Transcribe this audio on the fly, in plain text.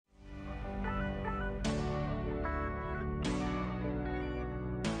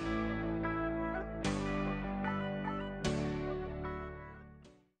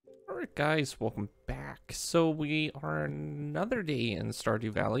Alright guys, welcome back. So we are another day in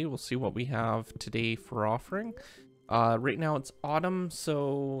Stardew Valley. We'll see what we have today for offering. Right now it's autumn,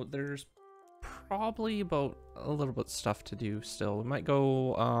 so there's probably about a little bit of stuff to do still. We might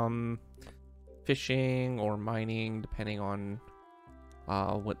go fishing or mining depending on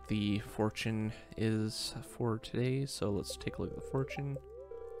what the fortune is for today. So let's take a look at the fortune.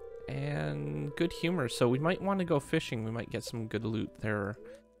 And good humor, so we might want to go fishing. We might get some good loot there.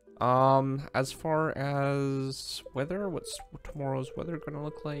 As far as weather, what's tomorrow's weather gonna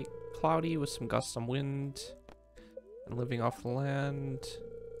look like? Cloudy with some gusts and wind and living off the land.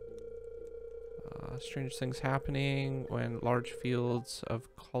 Strange things happening when large fields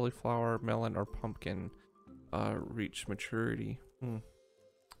of cauliflower, melon, or pumpkin reach maturity. I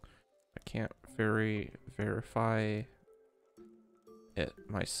can't verify it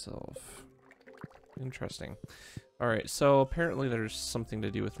myself. Interesting. Alright, so apparently there's something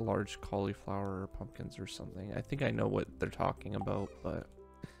to do with large cauliflower or pumpkins or something. I think I know what they're talking about, but...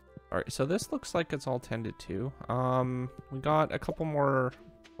 Alright, so this looks like it's all tended to. We got a couple more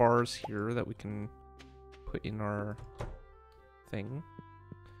bars here that we can put in our thing.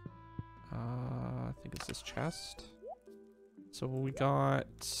 I think it's this chest. So we got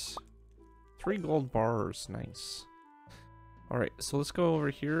 3 gold bars. Nice. Alright, so let's go over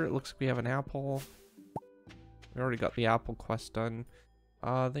here. It looks like we have an apple. We already got the apple quest done.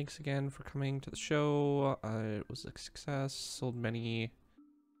 Thanks again for coming to the show. It was a success.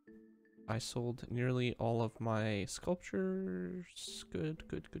 I sold nearly all of my sculptures.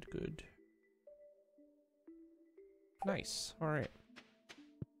 Good. Nice. Alright.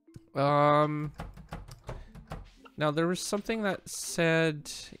 Now there was something that said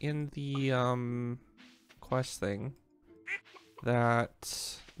in the quest thing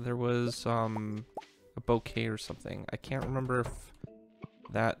that there was a bouquet or something. I can't remember if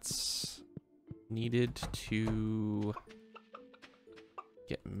that's needed to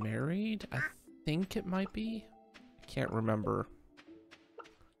get married. I think it might be. I can't remember.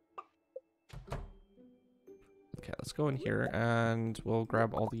 Okay, let's go in here and we'll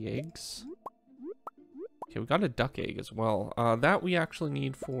grab all the eggs. Okay, we got a duck egg as well. That we actually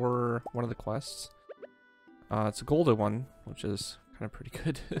need for one of the quests. It's a golden one, which is kind of pretty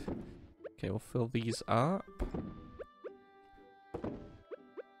good. Okay, we'll fill these up.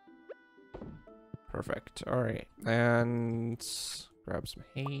 Perfect. Alright, and grab some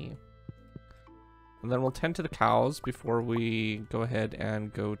hay. And then we'll tend to the cows before we go ahead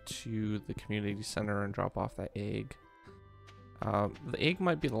and go to the community center and drop off that egg. The egg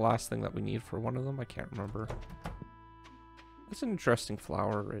might be the last thing that we need for one of them. I can't remember. That's an interesting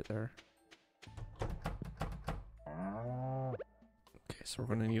flower right there. Okay, so we're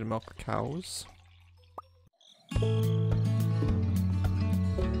going to need to milk the cows.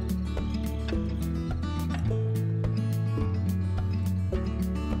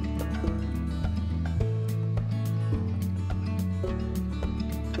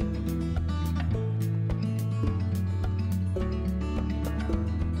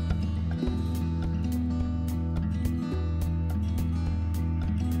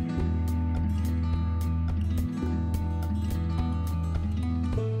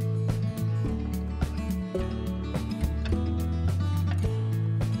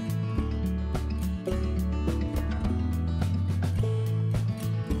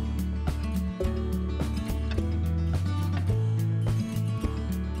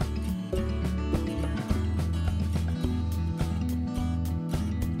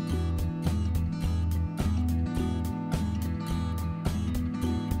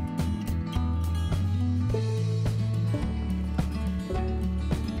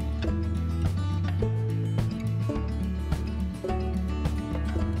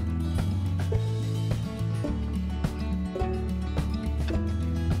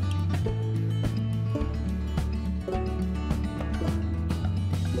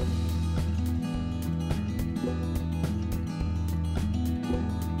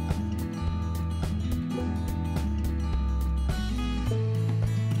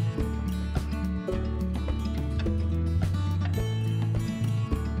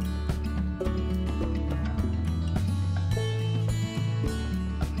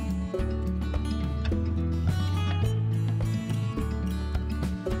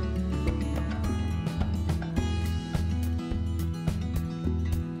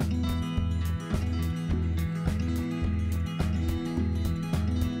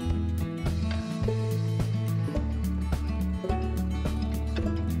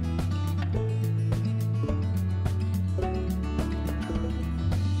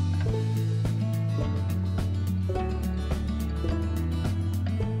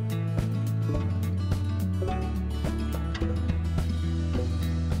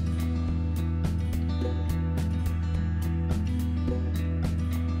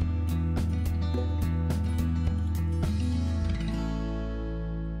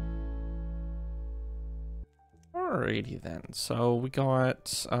 Alrighty then. So we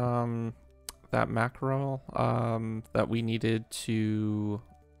got that mackerel that we needed to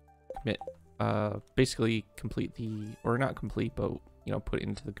commit, basically complete the, or not complete, but you know, put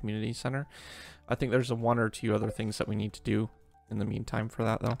into the community center. I think there's one or two other things that we need to do in the meantime for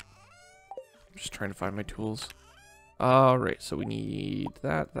that though. I'm just trying to find my tools. Alright, so we need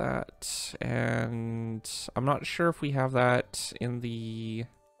that, and I'm not sure if we have that in the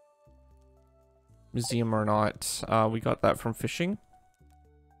museum or not. We got that from fishing,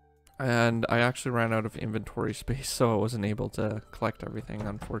 and I actually ran out of inventory space, so I wasn't able to collect everything,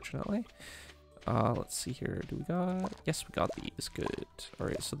 unfortunately. Let's see here. Do we got? Yes, we got these. Good.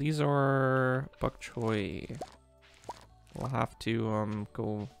 Alright, so these are bok choy. We'll have to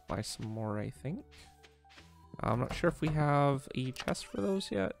go buy some more, I think. I'm not sure if we have a chest for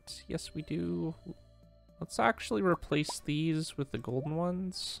those yet. Yes, we do. Let's actually replace these with the golden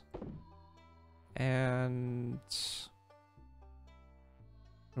ones. And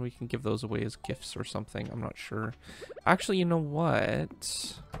we can give those away as gifts or something. I'm not sure. Actually, you know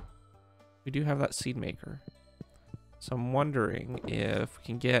what? We do have that seed maker. So I'm wondering if we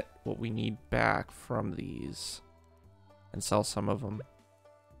can get what we need back from these and sell some of them.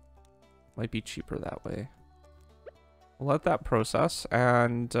 Might be cheaper that way. We'll let that process,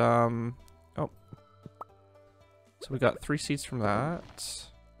 and oh, so we got 3 seeds from that.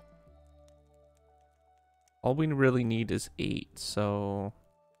 All we really need is 8, so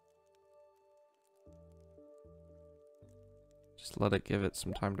just let it give it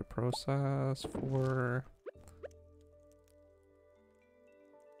some time to process. 4.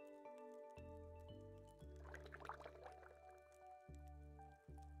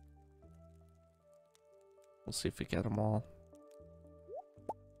 We'll see if we get them all.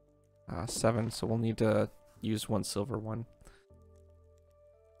 7, so we'll need to use 1 silver one.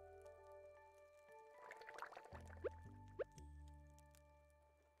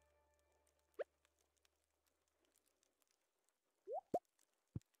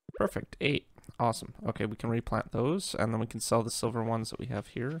 Perfect, 8. Awesome. Okay, we can replant those, and then we can sell the silver ones that we have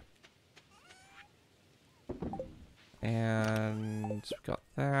here. And we got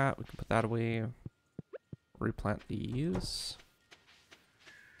that. We can put that away. Replant these.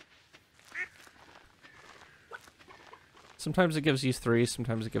 Sometimes it gives you 3,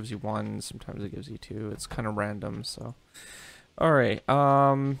 sometimes it gives you 1, sometimes it gives you 2. It's kind of random, so. Alright,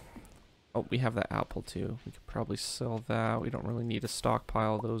 oh, we have that apple too. We could probably sell that. We don't really need to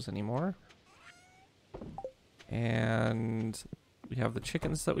stockpile those anymore. And we have the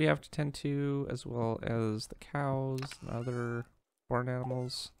chickens that we have to tend to, as well as the cows and other barn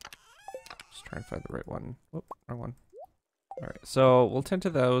animals. Just trying to find the right one. Whoop, wrong one. Alright, so we'll tend to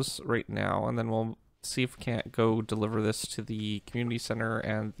those right now, and then we'll see if we can't go deliver this to the community center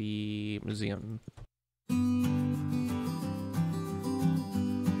and the museum.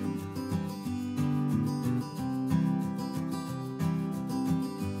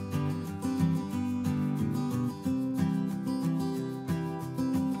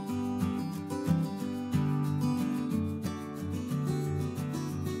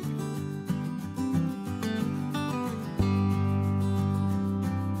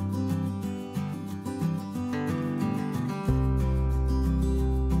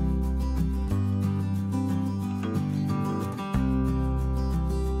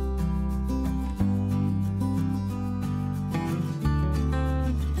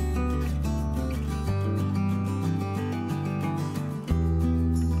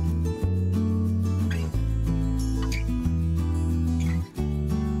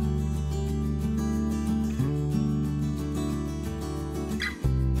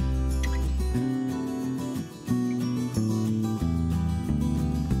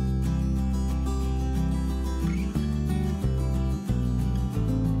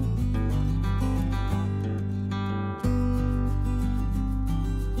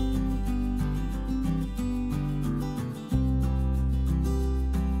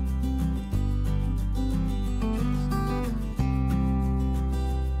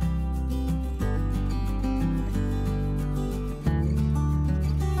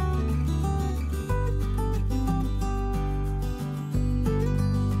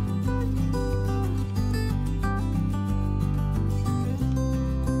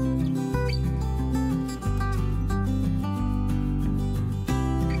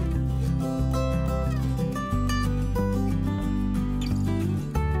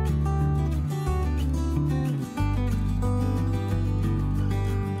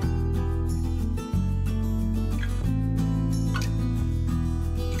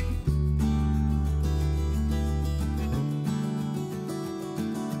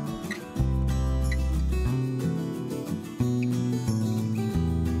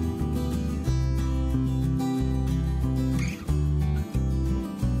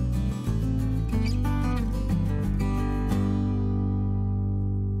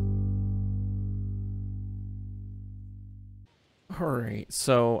 Alright,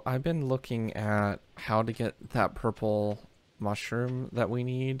 so I've been looking at how to get that purple mushroom that we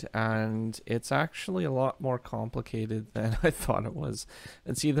need, and it's actually a lot more complicated than I thought it was.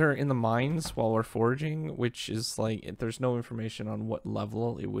 It's either in the mines while we're foraging, which is like, there's no information on what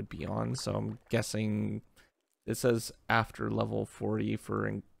level it would be on, so I'm guessing it says after level 40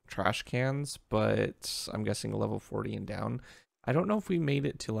 for trash cans, but I'm guessing level 40 and down. I don't know if we made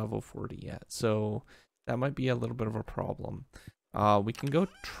it to level 40 yet, so that might be a little bit of a problem. We can go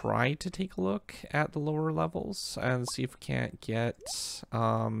try to take a look at the lower levels and see if we can't get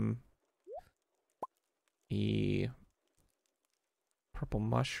a purple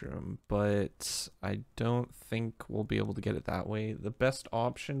mushroom, but I don't think we'll be able to get it that way. The best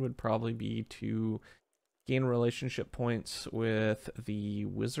option would probably be to gain relationship points with the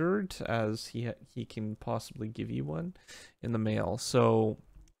wizard, as he can possibly give you one in the mail. So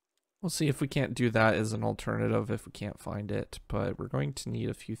we'll see if we can't do that as an alternative if we can't find it, but we're going to need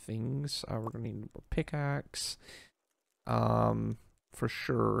a few things. We're going to need a pickaxe, for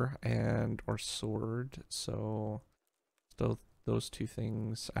sure, and or sword. So those two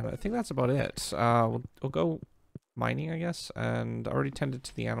things, and I think that's about it. We'll go mining, I guess, and I already tended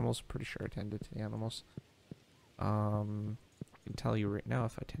to the animals. Pretty sure I tended to the animals. I can tell you right now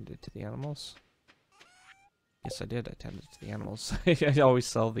if I tended to the animals. Yes, I did. I tended to the animals. I always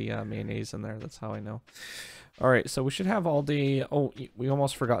sell the mayonnaise in there. That's how I know. Alright, so we should have all day. Oh, we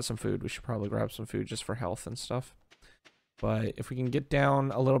almost forgot some food. We should probably grab some food just for health and stuff. But if we can get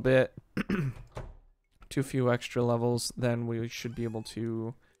down a little bit to a few extra levels, then we should be able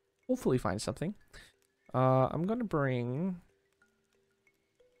to hopefully find something. I'm going to bring...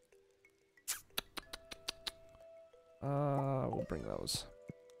 we'll bring those.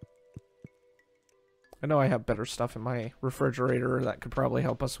 I know I have better stuff in my refrigerator that could probably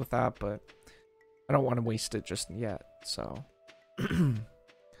help us with that, but I don't want to waste it just yet, so.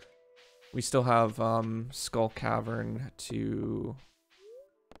 We still have Skull Cavern to...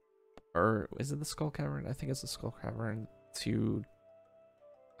 Or is it the Skull Cavern? I think it's the Skull Cavern to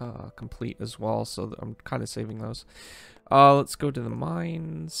complete as well, so I'm kind of saving those. Let's go to the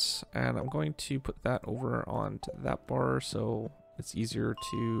mines, and I'm going to put that over onto that bar so it's easier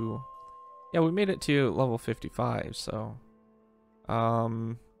to... Yeah, we made it to level 55, so...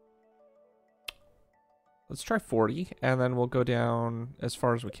 let's try 40, and then we'll go down as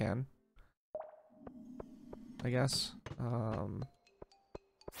far as we can, I guess.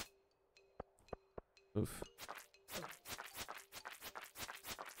 Oof.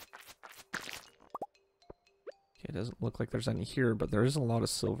 Okay, it doesn't look like there's any here, but there is a lot of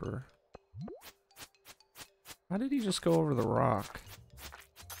silver. How did he just go over the rock?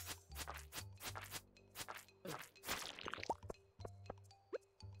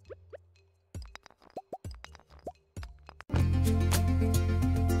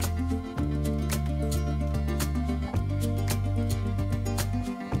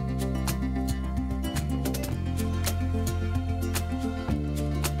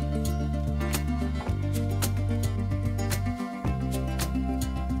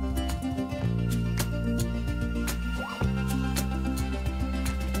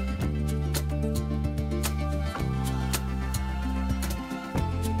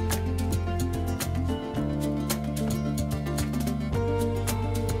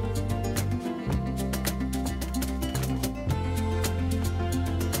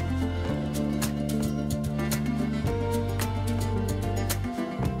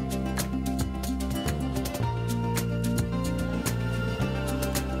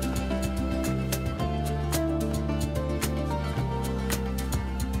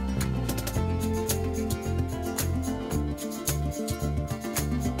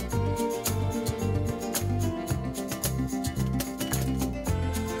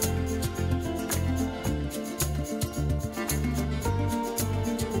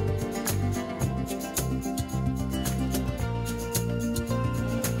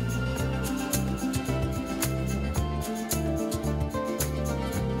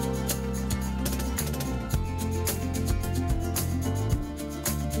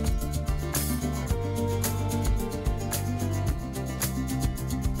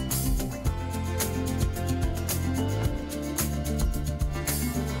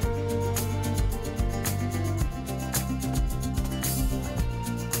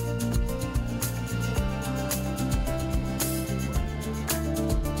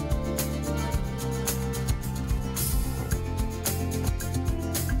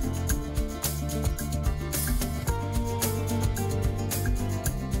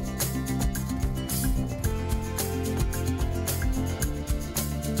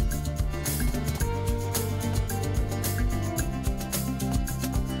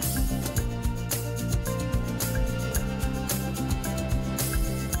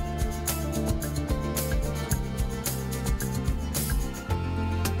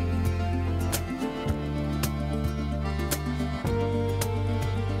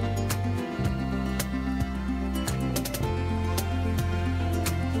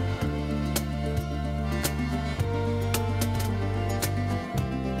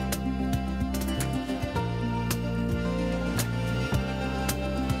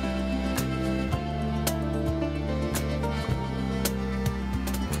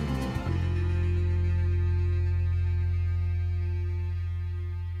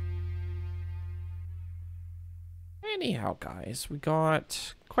 anyhow, guys, we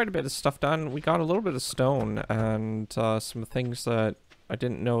got quite a bit of stuff done. We got a little bit of stone and some things that I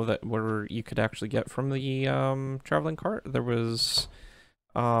didn't know that you could actually get from the traveling cart. There was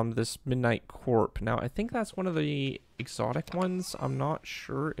this Midnight Corp. Now, I think that's one of the exotic ones. I'm not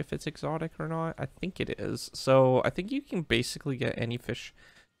sure if it's exotic or not. I think it is. So I think you can basically get any fish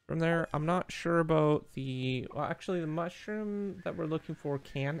from there. I'm not sure about well, actually the mushroom that we're looking for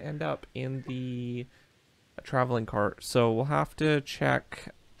can end up in the traveling cart. So we'll have to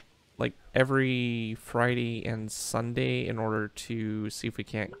check like every Friday and Sunday in order to see if we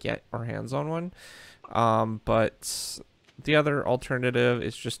can't get our hands on one. But the other alternative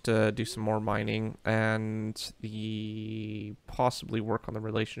is just to do some more mining and possibly work on the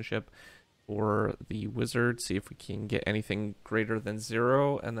relationship for the wizard, see if we can get anything greater than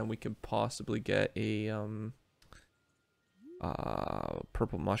 0, and then we could possibly get a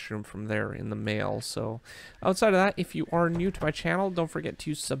purple mushroom from there in the mail. So outside of that, if you are new to my channel, don't forget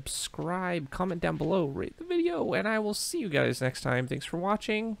to subscribe, comment down below, rate the video, and I will see you guys next time. Thanks for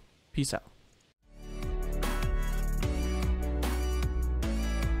watching. Peace out.